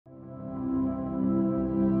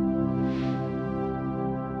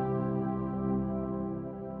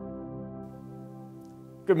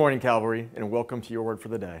Good morning, Calvary, and welcome to your word for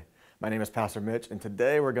the day. My name is Pastor Mitch, and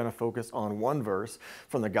today we're going to focus on one verse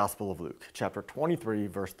from the Gospel of Luke, chapter 23,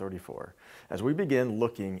 verse 34, as we begin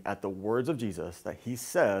looking at the words of Jesus that he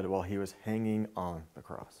said while he was hanging on the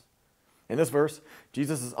cross. In this verse,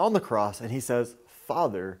 Jesus is on the cross and he says,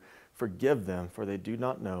 "Father, forgive them, for they do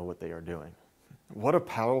not know what they are doing." What a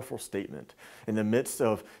powerful statement. In the midst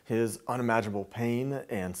of his unimaginable pain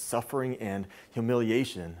and suffering and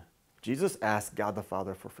humiliation, Jesus asked God the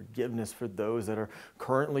Father for forgiveness for those that are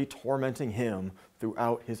currently tormenting him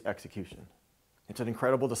throughout his execution. It's an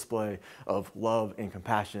incredible display of love and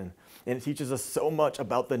compassion, and it teaches us so much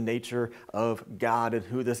about the nature of God and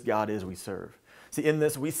who this God is we serve. See, in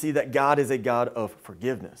this, we see that God is a God of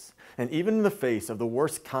forgiveness. And even in the face of the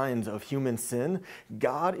worst kinds of human sin,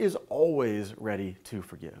 God is always ready to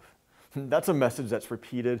forgive. That's a message that's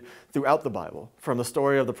repeated throughout the Bible, from the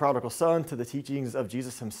story of the prodigal son to the teachings of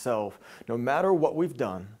Jesus himself. No matter what we've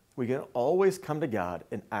done, we can always come to God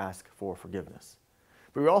and ask for forgiveness.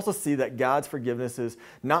 But we also see that God's forgiveness is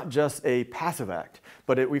not just a passive act,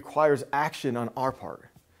 but it requires action on our part.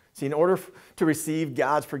 See, in order to receive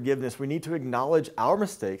God's forgiveness, we need to acknowledge our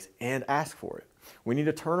mistakes and ask for it. We need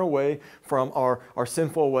to turn away from our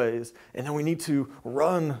sinful ways, and then we need to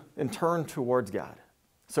run and turn towards God.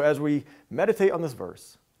 So as we meditate on this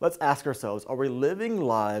verse, let's ask ourselves, are we living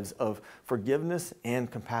lives of forgiveness and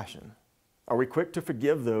compassion? Are we quick to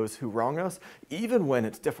forgive those who wrong us, even when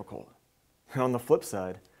it's difficult? And on the flip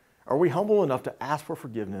side, are we humble enough to ask for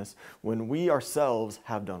forgiveness when we ourselves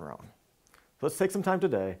have done wrong? Let's take some time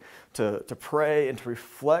today to pray and to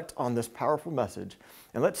reflect on this powerful message,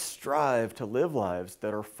 and let's strive to live lives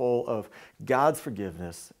that are full of God's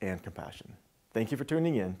forgiveness and compassion. Thank you for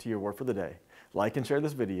tuning in to your word for the day. Like and share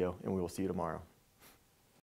this video, and we will see you tomorrow.